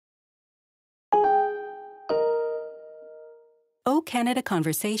Canada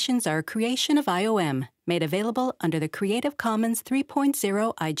Conversations are a creation of IOM, made available under the Creative Commons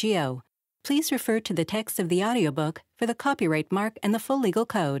 3.0 IGO. Please refer to the text of the audiobook for the copyright mark and the full legal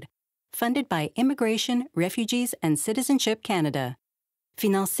code. Funded by Immigration, Refugees and Citizenship Canada.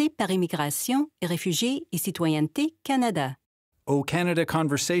 Financé par Immigration, Réfugiés et Citoyenneté Canada. O Canada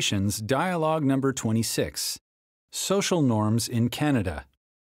Conversations, Dialogue Number 26. Social Norms in Canada.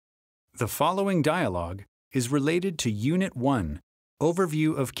 The following dialogue is related to Unit 1,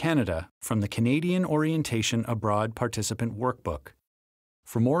 Overview of Canada from the Canadian Orientation Abroad Participant Workbook.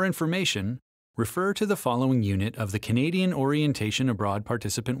 For more information, refer to the following unit of the Canadian Orientation Abroad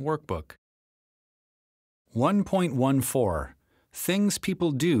Participant Workbook. 1.14 Things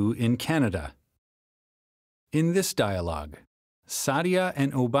People Do in Canada. In this dialogue, Sadia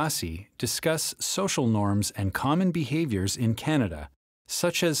and Obasi discuss social norms and common behaviours in Canada,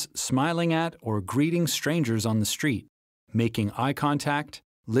 such as smiling at or greeting strangers on the street, making eye contact,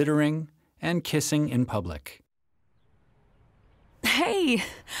 littering, and kissing in public. Hey,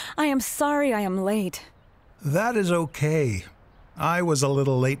 I am sorry I am late. That is okay. I was a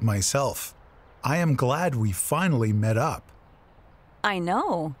little late myself. I am glad we finally met up. I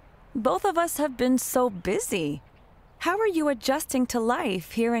know. Both of us have been so busy. How are you adjusting to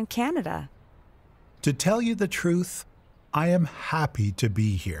life here in Canada? To tell you the truth, I am happy to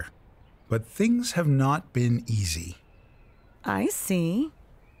be here. But things have not been easy. I see.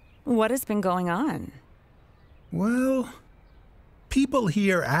 What has been going on? Well, people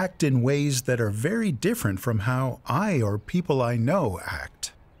here act in ways that are very different from how I or people I know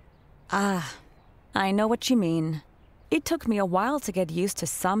act. Ah, I know what you mean. It took me a while to get used to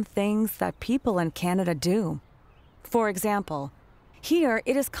some things that people in Canada do. For example, here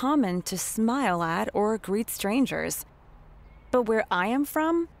it is common to smile at or greet strangers. But where I am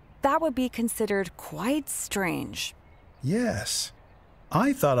from, that would be considered quite strange. Yes.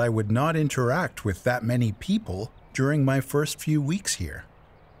 I thought I would not interact with that many people during my first few weeks here.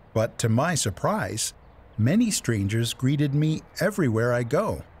 But to my surprise, many strangers greeted me everywhere I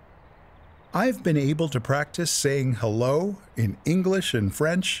go. I've been able to practice saying hello in English and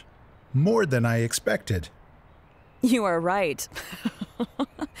French more than I expected. You are right.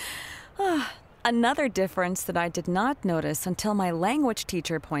 Another difference that I did not notice until my language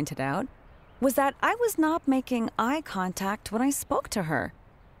teacher pointed out was that I was not making eye contact when I spoke to her.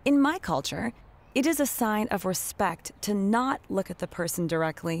 In my culture, it is a sign of respect to not look at the person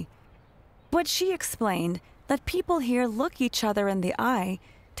directly. But she explained that people here look each other in the eye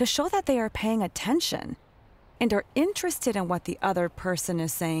to show that they are paying attention and are interested in what the other person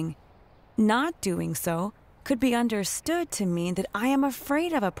is saying. Not doing so could be understood to mean that I am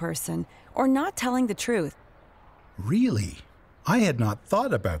afraid of a person or not telling the truth. Really? I had not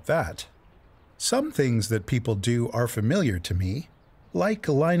thought about that. Some things that people do are familiar to me, like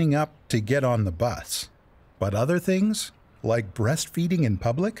lining up to get on the bus. But other things, like breastfeeding in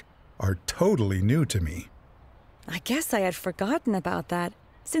public, are totally new to me. I guess I had forgotten about that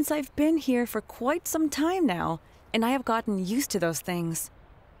since I've been here for quite some time now, and I have gotten used to those things.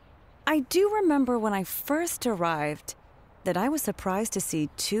 I do remember when I first arrived that I was surprised to see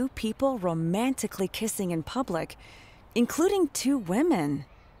two people romantically kissing in public, including two women.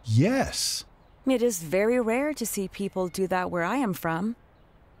 Yes. It is very rare to see people do that where I am from.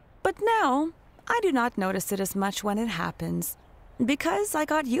 But now, I do not notice it as much when it happens, because I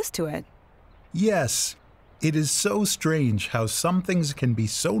got used to it. Yes. It is so strange how some things can be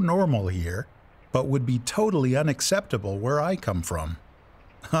so normal here, but would be totally unacceptable where I come from.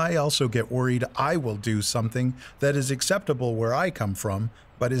 I also get worried I will do something that is acceptable where I come from,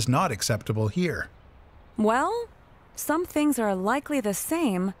 but is not acceptable here. Well, some things are likely the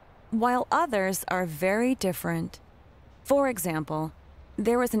same, while others are very different. For example,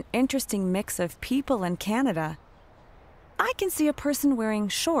 there was an interesting mix of people in Canada. I can see a person wearing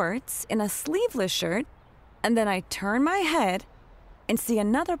shorts in a sleeveless shirt, and then I turn my head and see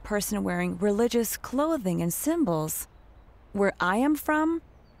another person wearing religious clothing and symbols. Where I am from,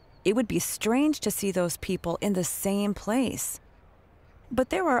 it would be strange to see those people in the same place. But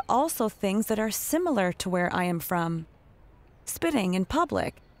there are also things that are similar to where I am from. Spitting in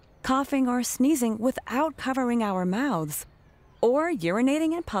public, coughing or sneezing without covering our mouths, or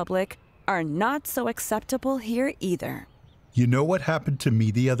urinating in public are not so acceptable here either. You know what happened to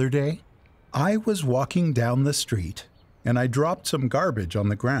me the other day? I was walking down the street, and I dropped some garbage on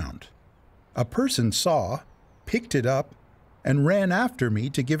the ground. A person saw, picked it up, and ran after me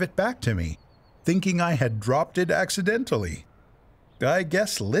to give it back to me, thinking I had dropped it accidentally. I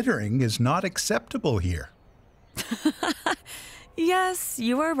guess littering is not acceptable here. Yes,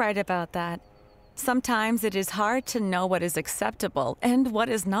 you are right about that. Sometimes it is hard to know what is acceptable and what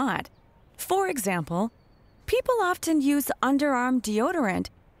is not. For example, people often use underarm deodorant,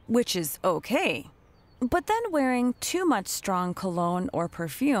 which is okay. But then wearing too much strong cologne or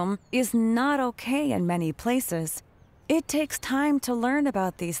perfume is not okay in many places. It takes time to learn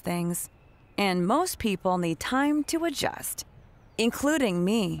about these things, and most people need time to adjust, including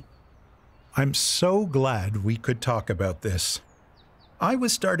me. I'm so glad we could talk about this. I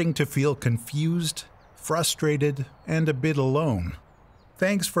was starting to feel confused, frustrated, and a bit alone.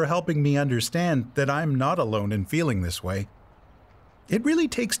 Thanks for helping me understand that I'm not alone in feeling this way. It really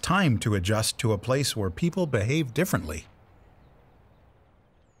takes time to adjust to a place where people behave differently.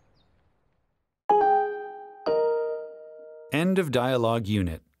 End of dialogue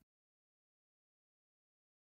unit.